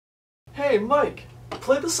Hey Mike,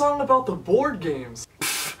 play the song about the board games.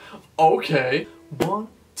 Pfft, okay. 1,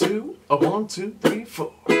 2, 1, 2, 3,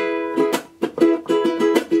 4.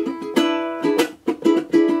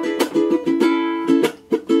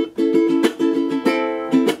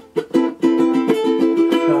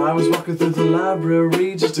 I was walking through the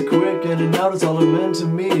library just a quick in and out, it's all it meant to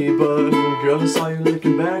me. But girl, I saw you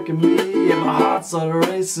looking back at me and my heart started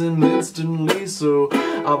racing instantly. So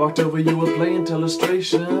I walked over, you were playing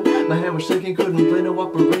telestration. My hand was shaking, couldn't play no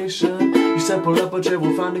operation. You said pull up a chair,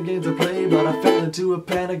 we'll find a game to play. But I fell into a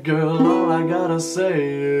panic, girl, all I gotta say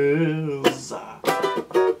is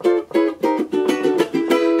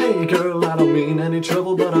hey girl, I don't mean any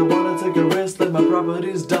trouble, but I wanna take a risk, let my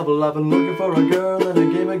properties double. I've been looking for a girl in a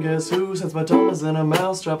game of Guess Who. Since my tongue is in a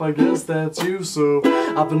mousetrap, I guess that's you. So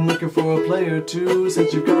I've been looking for a player too.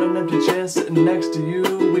 Since you've got an empty chair sitting next to you,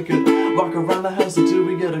 we could walk around the house until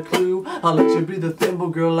we get a clue. I'll let you be the thimble,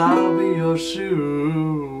 girl, I'll be your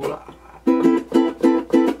shoe.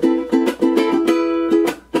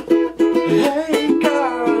 Hey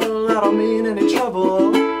girl, I don't mean any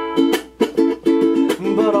trouble,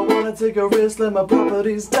 but I wanna take a risk, let my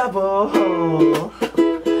properties double.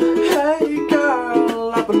 Hey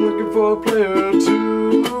girl, I've been looking for a player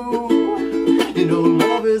too. You know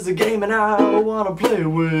love is a game and I wanna play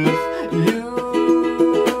with you.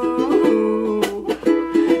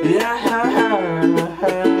 Yeah.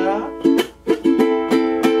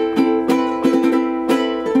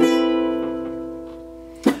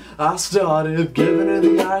 I started giving her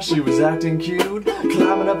the eye, she was acting cute.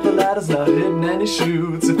 Climbing up the ladders, not hitting any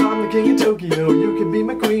chutes. If I'm the king of Tokyo, you can be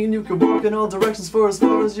my queen. You can walk in all directions for as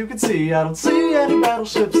far as you can see. I don't see any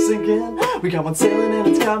battleships sinking. We got one sailing and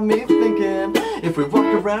it's got me thinking. If we walk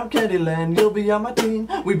around Candyland, you'll be on my team.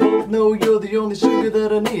 We both know you're the only sugar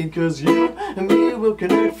that I need. Cause you and me will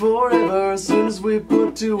connect forever as soon as we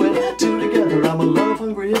put two and two together. I'm a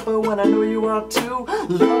love-hungry hippo and I know you are too.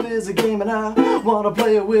 Love is a game and I wanna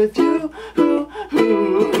play it with you.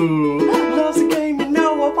 Love's a game, you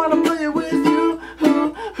know I wanna play it with you.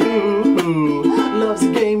 Love's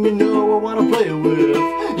a game, you know I wanna play it with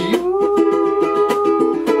you.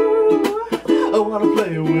 I wanna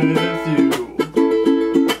play it with you.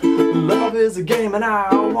 Love is a game and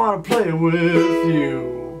I wanna play it with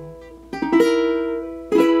you.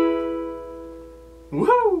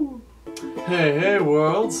 Woo! Hey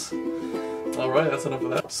worlds! Alright, that's enough of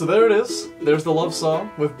that. So there it is. There's the love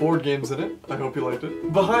song with board games in it. I hope you liked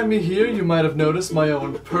it. Behind me here, you might have noticed my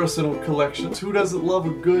own personal collections. Who doesn't love a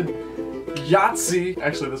good Yahtzee?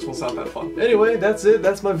 Actually, this one's not that fun. Anyway, that's it.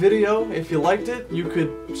 That's my video. If you liked it, you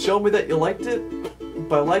could show me that you liked it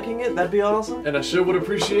by liking it. That'd be awesome. And I sure would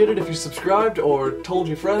appreciate it if you subscribed or told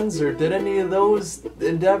your friends or did any of those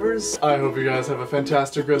endeavors. I hope you guys have a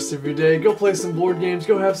fantastic rest of your day. Go play some board games.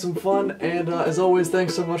 Go have some fun. And as always,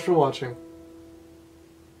 thanks so much for watching.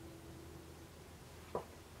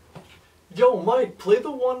 Yo, Mike, play the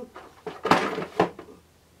one...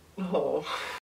 Oh...